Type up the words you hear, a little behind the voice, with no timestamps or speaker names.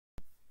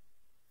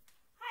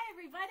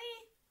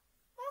everybody!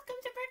 Welcome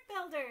to Brick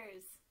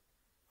Builders,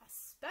 a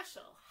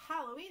special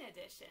Halloween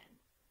edition.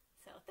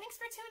 So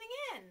thanks for tuning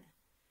in.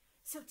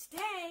 So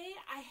today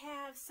I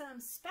have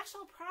some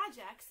special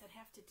projects that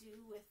have to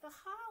do with the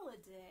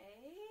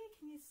holiday.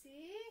 Can you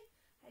see?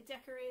 I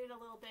decorated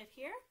a little bit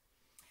here.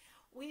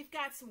 We've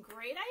got some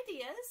great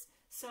ideas,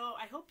 so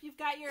I hope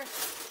you've got your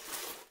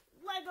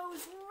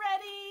Legos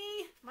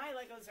ready. My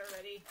Legos are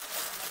ready.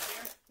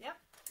 Here. Yep.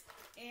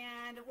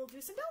 And we'll do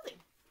some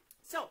building.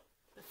 So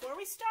before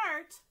we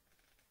start,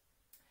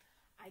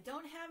 I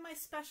don't have my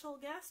special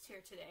guest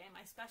here today,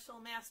 my special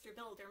master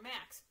builder,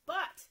 Max,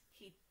 but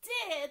he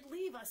did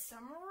leave us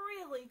some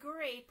really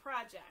great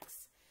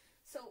projects.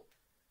 So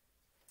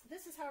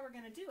this is how we're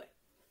going to do it.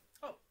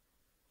 Oh,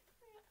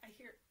 I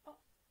hear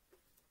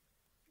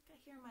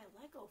my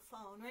Lego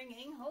phone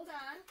ringing. Hold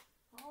on.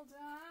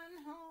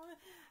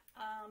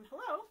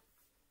 Hello?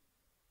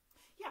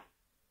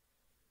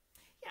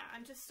 Yeah,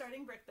 I'm just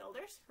starting Brick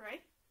Builders,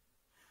 right?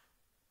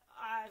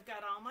 I've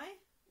got all my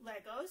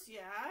Legos.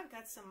 Yeah, I've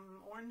got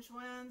some orange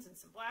ones and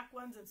some black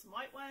ones and some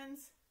white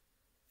ones.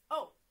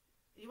 Oh,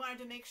 you wanted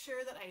to make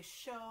sure that I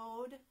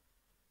showed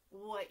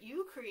what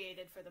you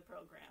created for the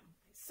program.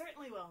 I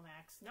certainly will,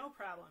 Max. No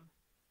problem.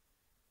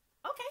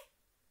 Okay.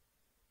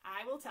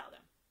 I will tell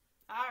them.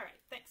 All right.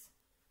 Thanks.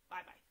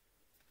 Bye-bye.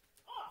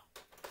 Oh,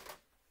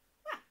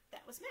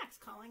 that was Max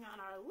calling on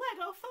our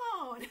Lego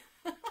phone.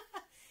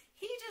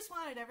 He just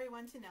wanted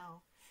everyone to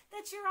know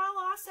that you're all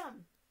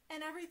awesome.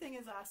 And everything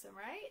is awesome,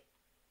 right?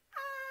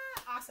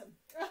 Awesome.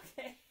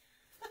 Okay.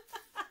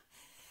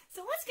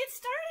 So let's get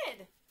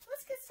started.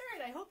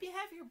 I hope you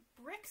have your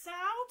bricks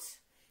out.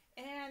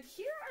 And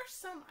here are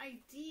some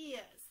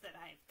ideas that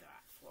I've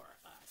got for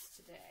us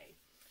today.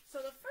 So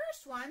the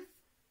first one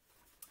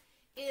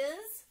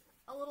is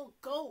a little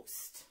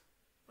ghost.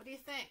 What do you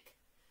think?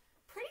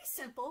 Pretty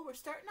simple. We're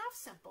starting off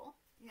simple.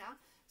 Yeah.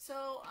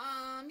 So,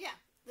 yeah.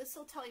 This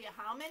will tell you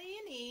how many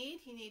you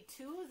need. You need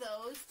 2 of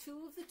those,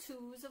 2 of the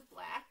 2s of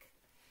black,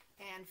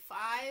 and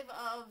 5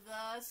 of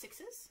the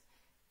 6s,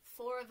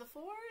 4 of the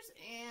 4s,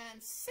 and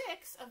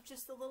 6 of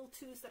just the little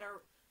 2s that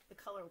are the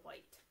color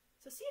white.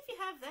 So see if you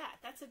have that.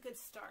 That's a good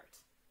start.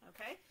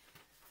 Okay?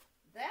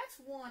 That's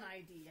one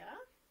idea.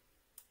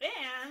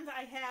 And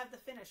I have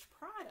the finished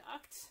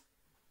product.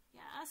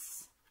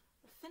 Yes.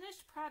 The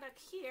finished product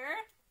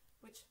here,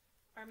 which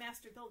our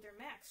master builder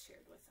Max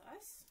shared with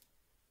us.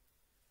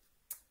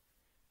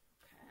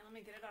 Okay, let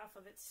me get it off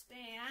of its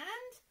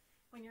stand.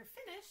 When you're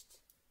finished,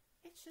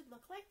 it should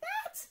look like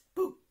that.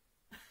 Boom!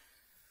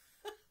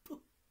 Boom.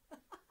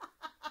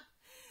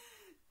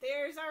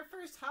 There's our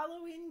first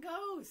Halloween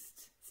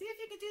ghost. See if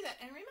you can do that.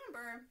 And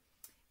remember,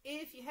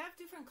 if you have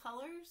different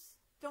colors,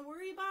 don't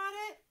worry about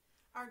it.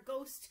 Our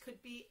ghost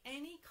could be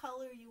any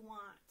color you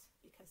want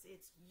because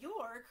it's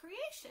your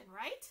creation,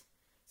 right?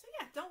 So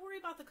yeah, don't worry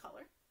about the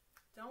color.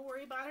 Don't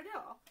worry about it at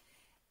all.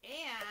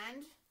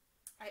 And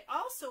I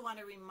also want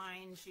to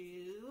remind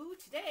you,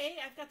 today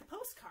I've got the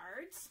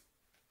postcards.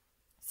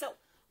 So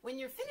when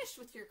you're finished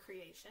with your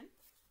creation,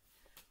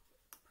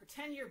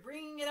 pretend you're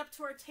bringing it up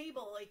to our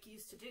table like you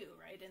used to do,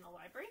 right, in the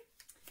library.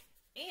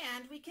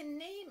 And we can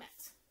name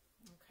it,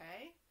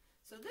 okay?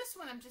 So this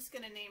one I'm just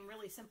going to name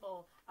really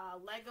simple,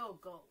 Lego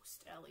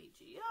Ghost,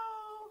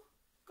 L-E-G-O,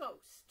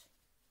 Ghost.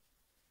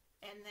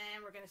 And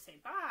then we're going to say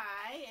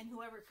bye, and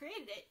whoever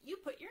created it, you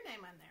put your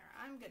name on there.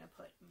 I'm going to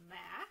put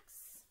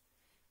Max,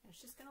 and it's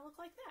just going to look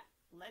like that.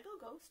 Lego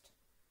Ghost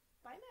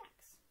by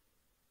Max.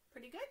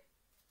 Pretty good?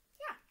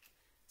 Yeah.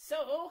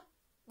 So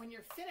when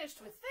you're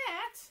finished with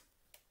that,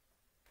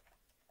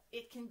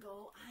 it can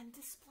go on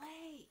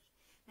display.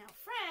 Now,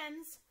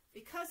 friends,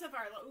 because of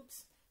our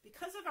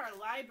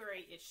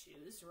library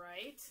issues,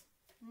 right?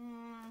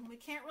 We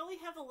can't really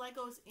have the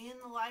Legos in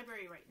the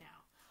library right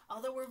now.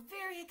 Although we're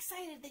very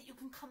excited that you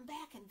can come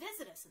back and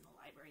visit us in the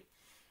library,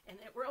 and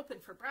that we're open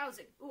for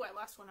browsing. Ooh, I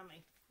lost one of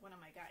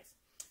my guys,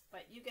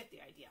 but you get the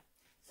idea.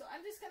 So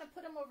I'm just going to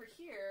put them over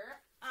here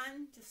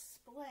on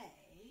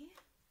display,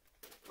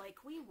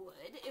 like we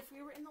would if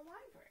we were in the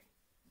library.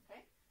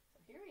 Okay, so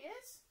here he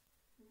is,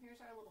 and here's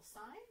our little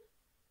sign,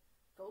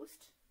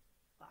 Ghost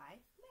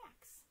by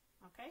Max.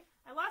 Okay,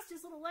 I lost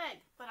his little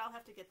leg, but I'll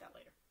have to get that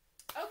later.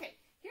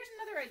 Okay, here's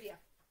another idea.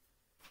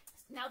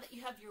 Now that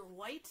you have your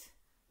white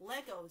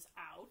Legos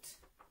out,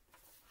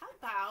 how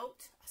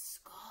about a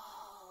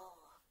skull?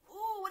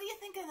 Ooh, what do you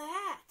think of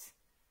that?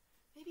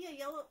 Maybe a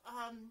yellow,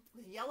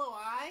 with yellow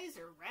eyes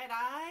or red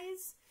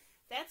eyes.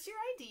 That's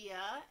your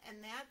idea, and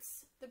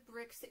that's the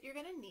bricks that you're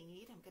going to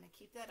need. I'm going to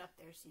keep that up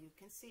there so you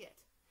can see it.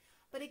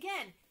 But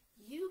again,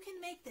 you can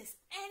make this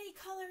any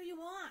color you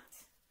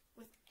want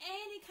with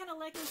any kind of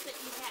Legos that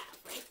you have,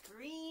 right?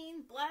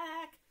 Green,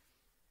 black,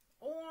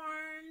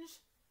 orange,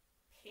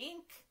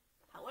 pink,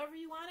 however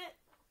you want it.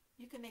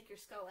 You can make your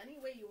skull any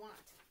way you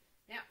want.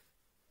 Now,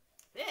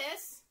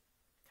 this,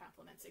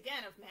 compliments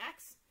again of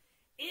Max,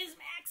 is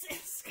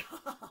Max's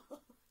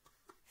skull.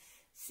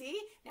 See?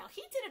 Now,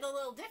 he did it a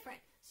little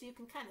different, so you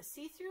can kind of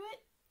see through it.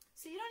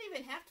 So you don't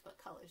even have to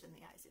put colors in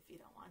the eyes if you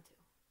don't want to.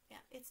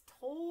 Yeah, it's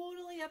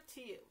totally up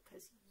to you,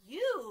 because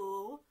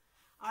you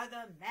are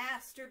the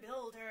master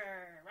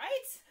builder,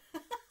 right?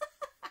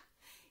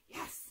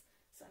 Yes.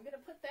 So I'm going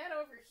to put that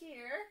over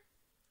here.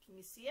 Can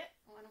you see it?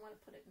 Oh, I don't want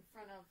to put it in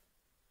front of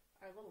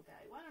our little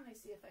guy. Why don't I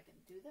see if I can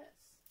do this?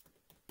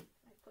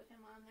 Can I put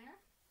him on there?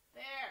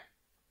 There.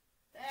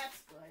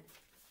 That's good.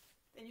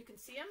 Then you can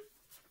see him?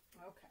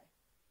 Okay.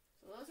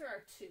 So those are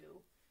our two.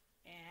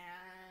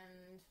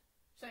 And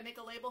should I make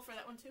a label for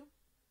that one too?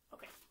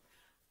 Okay.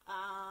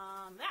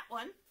 That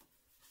one.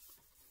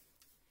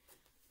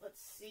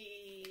 Let's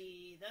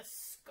see. The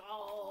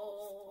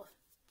skull.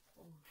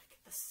 Oh my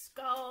God. The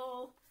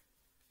skull.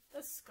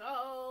 The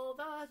skull.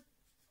 The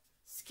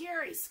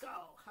scary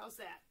skull. How's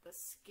that? The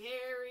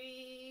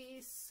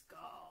scary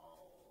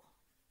skull.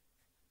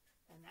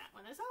 And that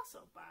one is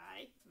also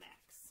by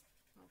Max.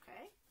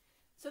 Okay.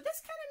 So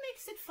this kind of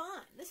makes it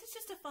fun. This is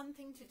just a fun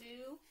thing to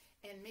do.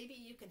 And maybe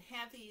you can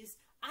have these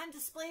on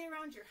display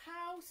around your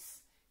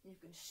house. You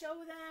can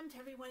show them to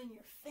everyone in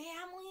your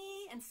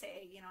family and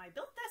say, you know, I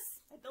built this.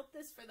 I built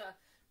this for the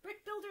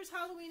Brick Builders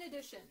Halloween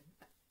edition.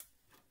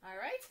 All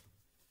right?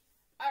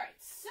 All right,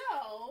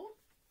 so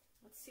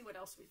let's see what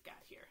else we've got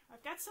here.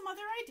 I've got some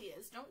other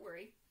ideas. Don't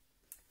worry.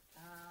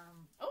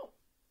 Oh,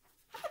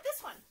 how about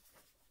this one?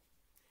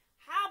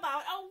 How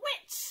about a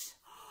witch?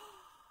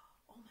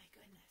 Oh, my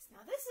goodness.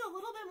 Now, this is a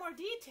little bit more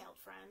detailed,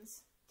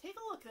 friends. Take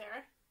a look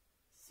there.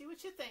 See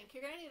what you think.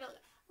 You're going to need a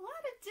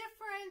lot of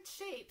different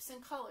shapes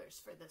and colors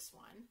for this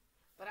one.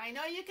 But I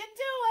know you can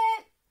do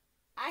it.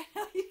 I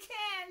know you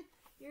can.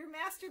 You're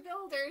master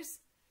builders.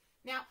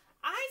 Now,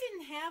 I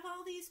didn't have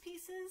all these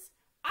pieces.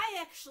 I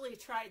actually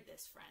tried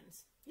this,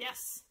 friends.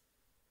 Yes,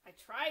 I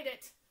tried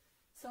it.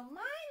 So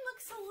mine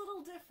looks a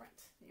little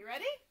different. You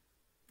ready?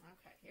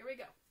 Okay, here we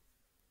go.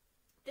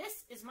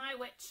 This is my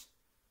witch.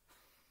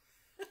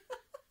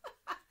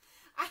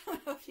 I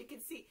don't know if you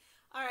can see.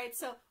 All right,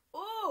 so,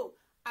 ooh,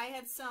 I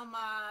had some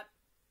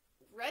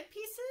red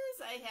pieces.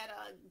 I had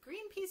a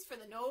green piece for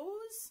the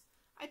nose.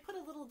 I put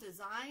a little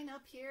design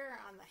up here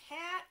on the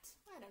hat.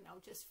 I don't know,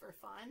 just for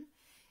fun.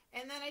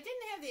 And then I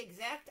didn't have the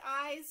exact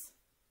eyes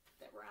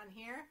that were on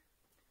here.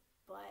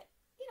 But,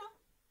 you know,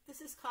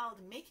 this is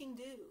called making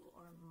do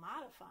or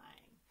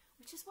modifying,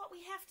 which is what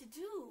we have to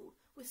do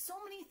with so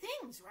many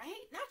things,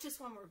 right? Not just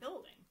when we're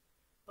building,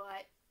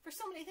 but for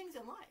so many things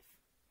in life.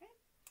 Okay?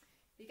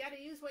 You got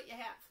to use what you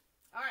have.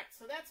 All right,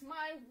 so that's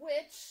my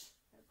witch.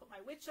 I'm going to put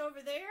my witch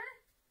over there.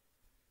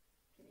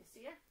 Can you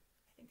see her?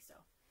 I think so.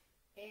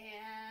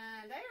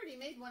 And I already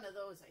made one of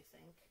those, I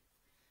think.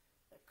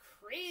 The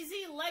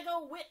Crazy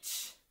Lego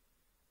Witch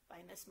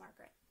by Miss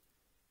Margaret.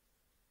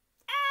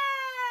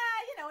 Ah,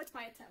 you know, it's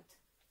my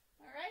attempt.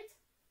 All right?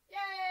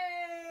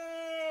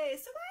 Yay!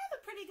 So I have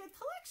a pretty good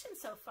collection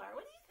so far.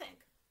 What do you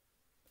think?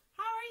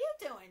 How are you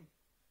doing?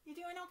 You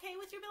doing okay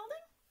with your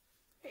building?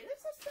 Okay,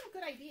 this is some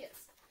good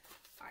ideas.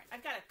 All right,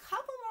 I've got a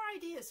couple more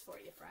ideas for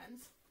you,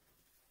 friends.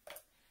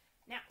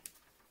 Now,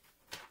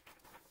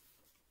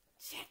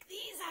 check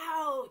these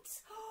out.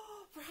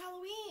 Oh, for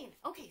Halloween.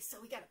 Okay, so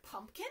we got a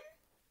pumpkin.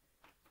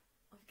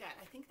 We've got,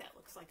 I think that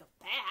looks like a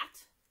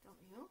bat,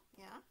 don't you?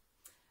 Yeah.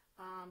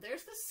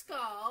 There's the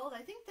skull.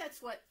 I think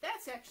that's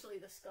actually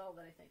the skull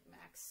that I think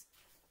Max,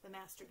 the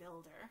master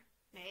builder,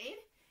 made.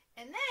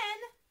 And then,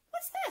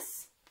 what's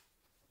this?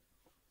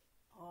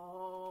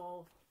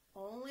 Oh,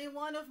 only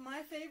one of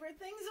my favorite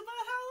things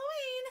about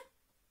Halloween.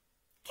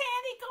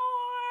 Candy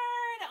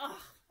corn.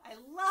 Oh, I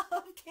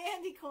love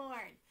candy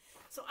corn.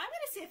 So I'm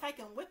going to see if I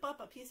can whip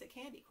up a piece of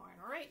candy corn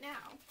right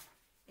now.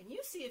 And you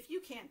see if you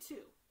can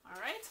too. All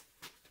right?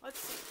 Let's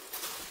see.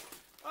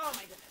 Oh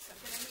my goodness.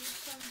 I'm going to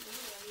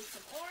need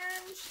some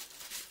orange.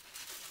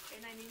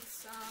 And I need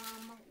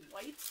some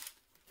white.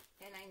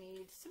 And I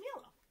need some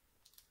yellow.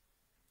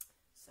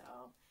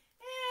 So,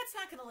 it's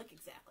not going to look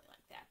exactly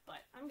like that.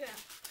 But I'm going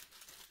to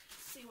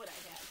see what I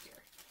have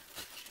here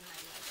in my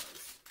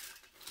Legos.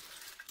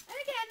 And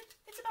again,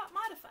 it's about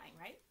modifying,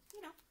 right?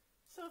 You know.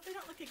 So if they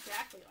don't look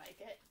exactly like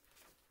it,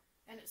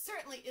 and it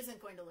certainly isn't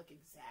going to look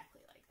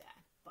exactly like that,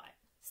 but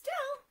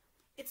still,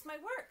 it's my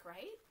work,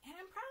 right? And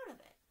I'm proud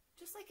of it.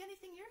 Just like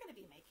anything you're going to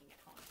be making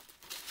at home.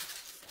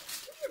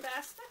 So do your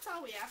best. That's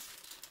all we ask.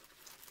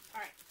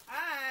 All right.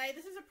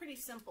 This is a pretty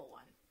simple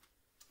one.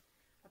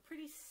 A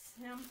pretty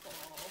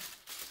simple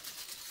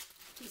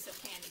piece of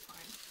candy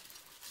corn.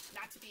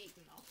 Not to be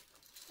eaten, though.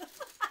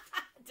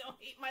 Don't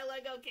eat my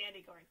Lego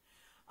candy corn.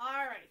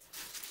 All right.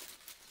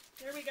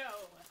 Here we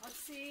go. Let's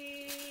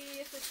see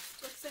if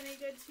this looks any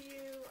good to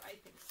you. I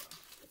think so.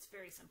 It's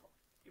very simple.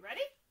 You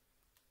ready?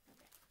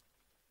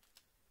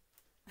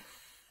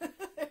 Okay.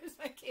 There's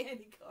my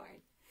candy corn.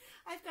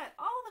 I've got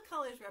all the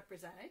colors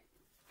represented.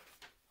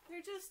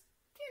 They're just,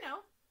 you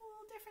know, a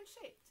little different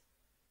shaped.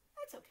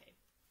 That's okay.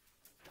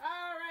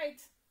 All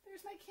right.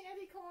 There's my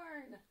candy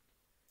corn.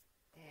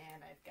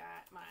 And I've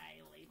got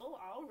my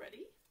label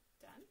already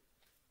done.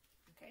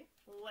 Okay.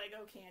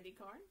 Lego candy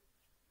corn.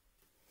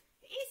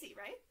 Easy,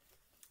 right?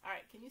 All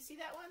right, can you see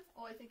that one?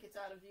 Oh, I think it's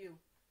out of view.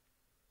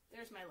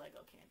 There's my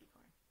Lego candy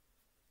corn.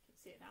 Can you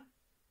see it now?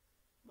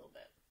 A little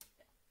bit.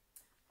 Yeah.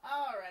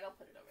 All right, I'll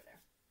put it over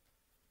there.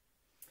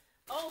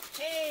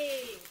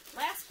 Okay,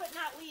 last but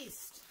not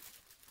least.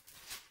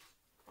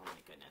 Oh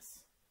my goodness.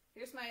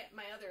 Here's my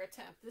other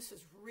attempt. This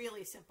is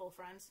really simple,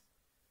 friends.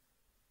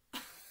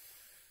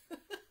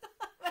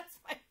 That's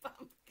my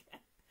pumpkin.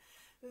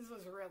 This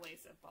was really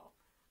simple.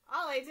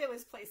 All I did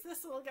was place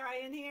this little guy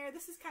in here.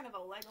 This is kind of a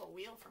Lego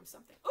wheel from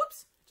something.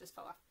 Oops, it just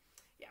fell off.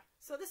 Yeah,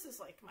 so this is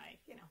like my,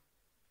 you know,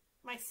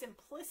 my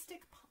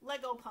simplistic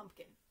Lego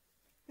pumpkin.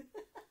 I'm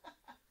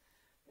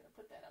going to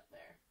put that up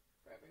there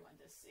for everyone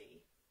to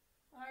see.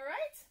 All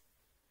right.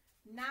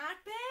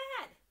 Not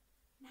bad.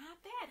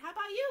 Not bad. How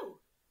about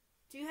you?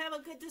 Do you have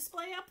a good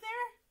display up there?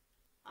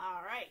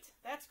 All right.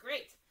 That's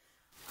great.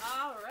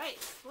 All right.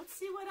 Let's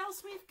see what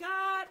else we've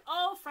got.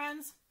 Oh,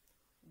 friends.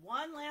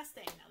 One last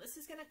thing. Now, this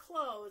is going to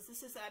close.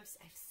 This is, I've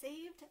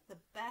saved the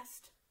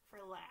best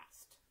for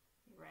last.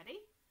 You ready?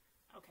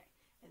 Okay.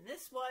 And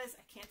this was,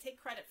 I can't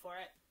take credit for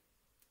it.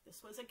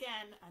 This was,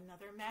 again,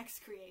 another Max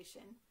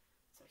creation.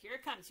 So here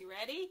it comes. You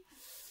ready?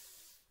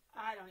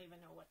 I don't even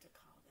know what to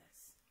call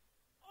this.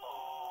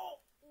 Oh,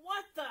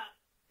 what the?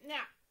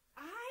 Now,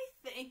 I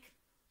think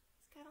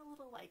it's got a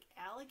little, like,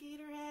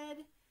 alligator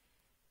head.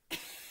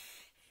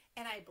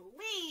 And I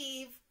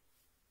believe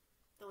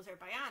those are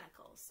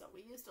Bionicles. So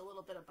we used a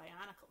little bit of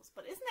Bionicles.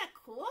 But isn't that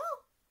cool?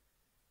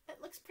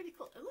 It looks pretty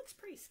cool. It looks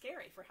pretty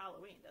scary for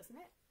Halloween, doesn't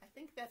it? I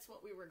think that's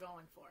what we were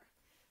going for.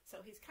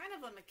 So he's kind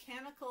of a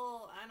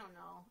mechanical, I don't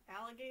know,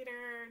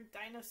 alligator,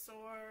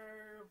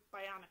 dinosaur,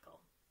 Bionicle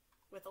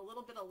with a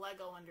little bit of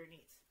Lego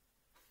underneath.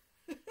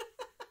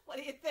 What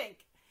do you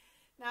think?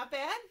 Not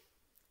bad?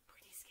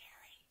 Pretty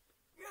scary.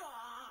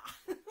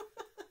 Yeah.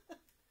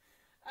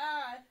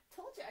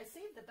 Told you I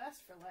saved the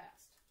best for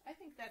last. I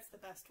think that's the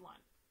best one.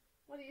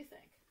 What do you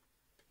think?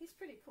 He's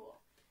pretty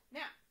cool.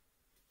 Now,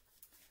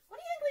 what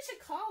do you think we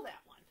should call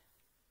that one?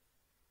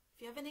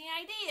 If you have any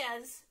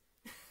ideas,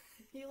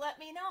 you let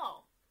me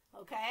know.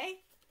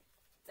 Okay?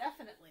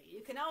 Definitely.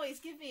 You can always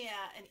give me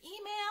an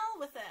email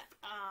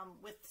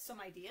with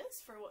some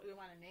ideas for what we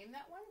want to name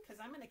that one, because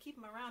I'm going to keep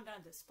them around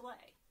on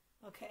display.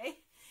 Okay?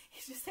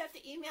 You just have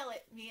to email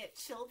me at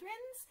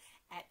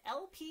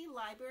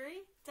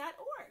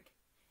childrens@lplibrary.org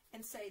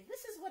and say,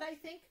 this is what I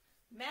think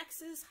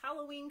Max's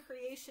Halloween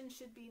creation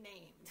should be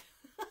named.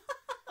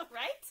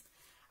 Right?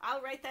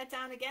 I'll write that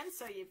down again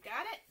so you've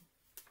got it.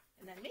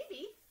 And then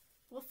maybe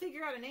we'll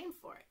figure out a name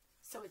for it.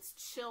 So it's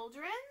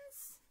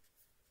Children's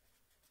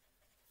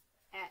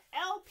at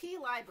LP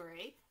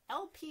Library.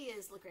 LP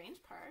is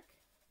LaGrange Park.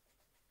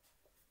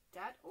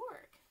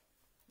 .org.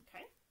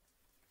 Okay.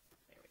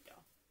 There we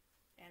go.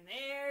 And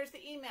there's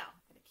the email.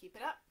 I'm going to keep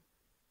it up.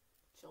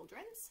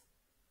 Children's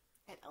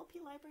at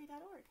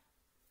lplibrary.org.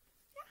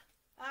 Yeah.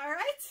 All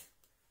right.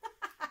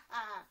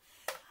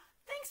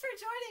 Thanks for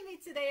joining me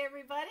today,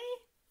 everybody.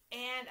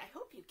 And I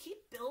hope you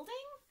keep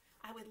building.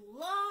 I would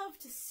love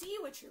to see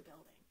what you're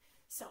building.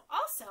 So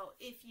also,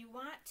 if you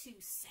want to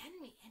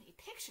send me any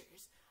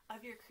pictures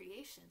of your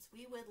creations,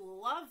 we would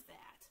love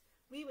that.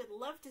 We would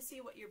love to see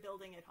what you're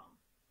building at home.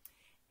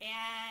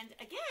 And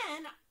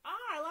again,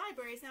 our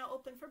library is now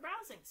open for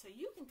browsing. So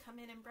you can come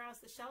in and browse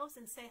the shelves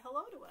and say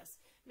hello to us.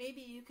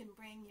 Maybe you can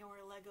bring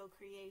your Lego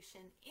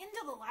creation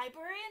into the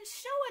library and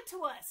show it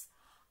to us.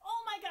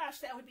 Oh my gosh,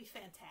 that would be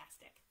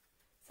fantastic.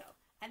 So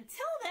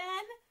until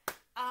then,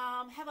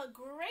 have a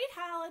great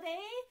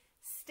holiday,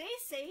 stay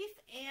safe,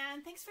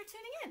 and thanks for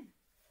tuning in.